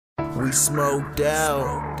We smoked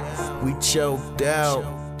out, we choked out,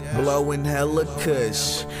 blowing hella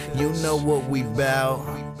kush. You know what we bout.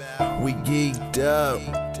 We geeked up,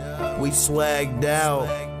 we swagged out.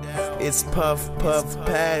 It's puff, puff,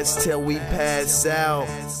 pass till we pass out.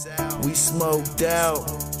 We smoked out,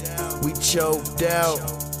 we choked out,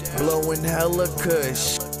 blowing hella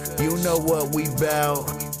kush. You know what we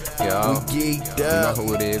bout. Yo, we geeked up. You know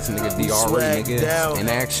who it is, nigga. DRE, nigga. Out. In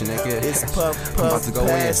action, nigga. It's puff, puff,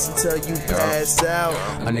 pass until you pass out.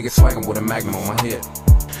 A nigga swaggin' with a magnum on my hip.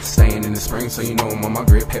 Staying in the spring, so you know I'm on my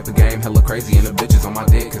grip. Pepper game, hella crazy, and the bitches on my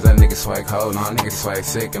dick. Cause that nigga swag hoe, nah, nigga swag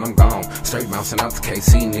sick, and I'm gone. Straight bouncing out to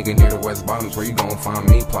KC, nigga, near the West Bottoms. Where you gon' find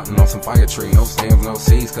me? Plotting on some fire tree. No stems, no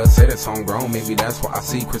seeds, cause say that's homegrown. Maybe that's what I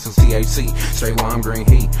see. Crystal CHC, straight lime green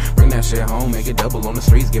heat. Bring that shit home, make it double on the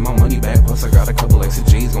streets. Get my money back, plus I got a couple extra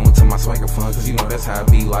G's going to my swagger fund. Cause you know that's how I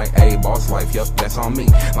be. Like, ayy, boss life, yup, that's on me.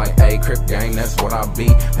 Like, ayy, crip gang, that's what I be.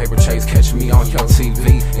 Paper chase catching me on your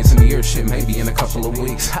TV. It's in the year shit, maybe in a couple of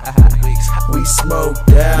weeks. We smoked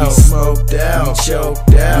out, we choked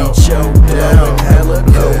out, blowing hella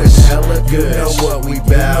kush. You know what we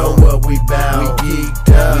bout, We geeked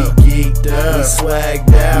up, we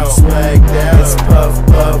swagged out, It's puff,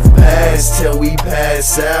 puff, pass till we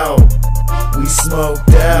pass out. We smoked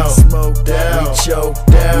out, we choked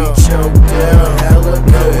out, hella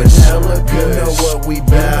kush. You know what we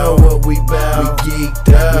bout, We geeked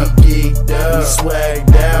up, we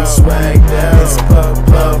swagged out, It's puff,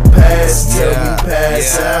 puff, pass till we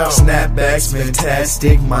pass out. Snapback's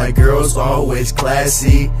fantastic, my girl's always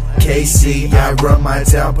classy. KC, I run my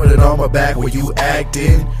town, put it on my back when you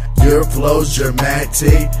acting. Your flow's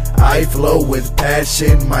dramatic, I flow with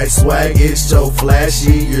passion. My swag is so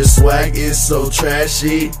flashy, your swag is so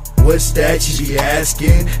trashy. What's that she be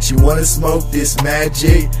asking? She wanna smoke this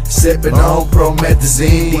magic, sipping on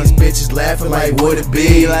promethazine. These bitches laughing like would it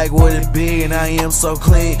be? And I am so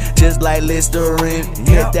clean, just like Listerine.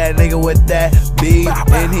 Hit that nigga with that beat,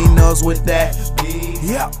 and he knows what that be.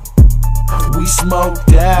 We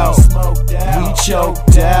smoked out, we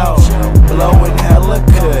choked out, blowing hella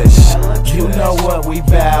kush. You know what we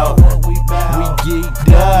bout. We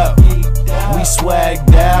geeked up, we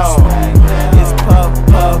swagged out. It's puff,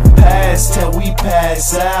 puff, pass till we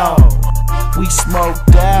pass out. We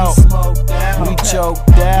smoked out, we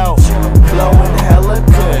choked out, blowing hella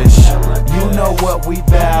kush. You know what we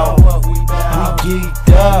bout. We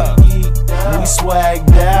geeked up, we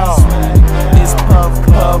swagged out. It's puff,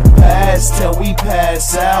 puff, pass till we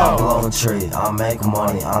pass out. I'm blowing tree, I'm making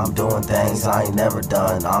money, I'm doing things I ain't never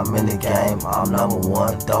done. I'm in the game, I'm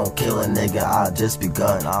 #1. Don't kill a nigga, I just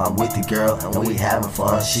begun. I'm with the girl and we having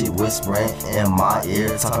fun. She whispering in my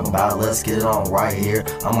ear, talking about let's get it on right here.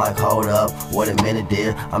 I'm like, hold up, wait a minute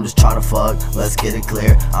dear, I'm just trying to fuck, let's get it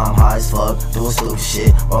clear. I'm high as fuck, doing stupid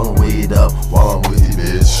shit, rolling weed up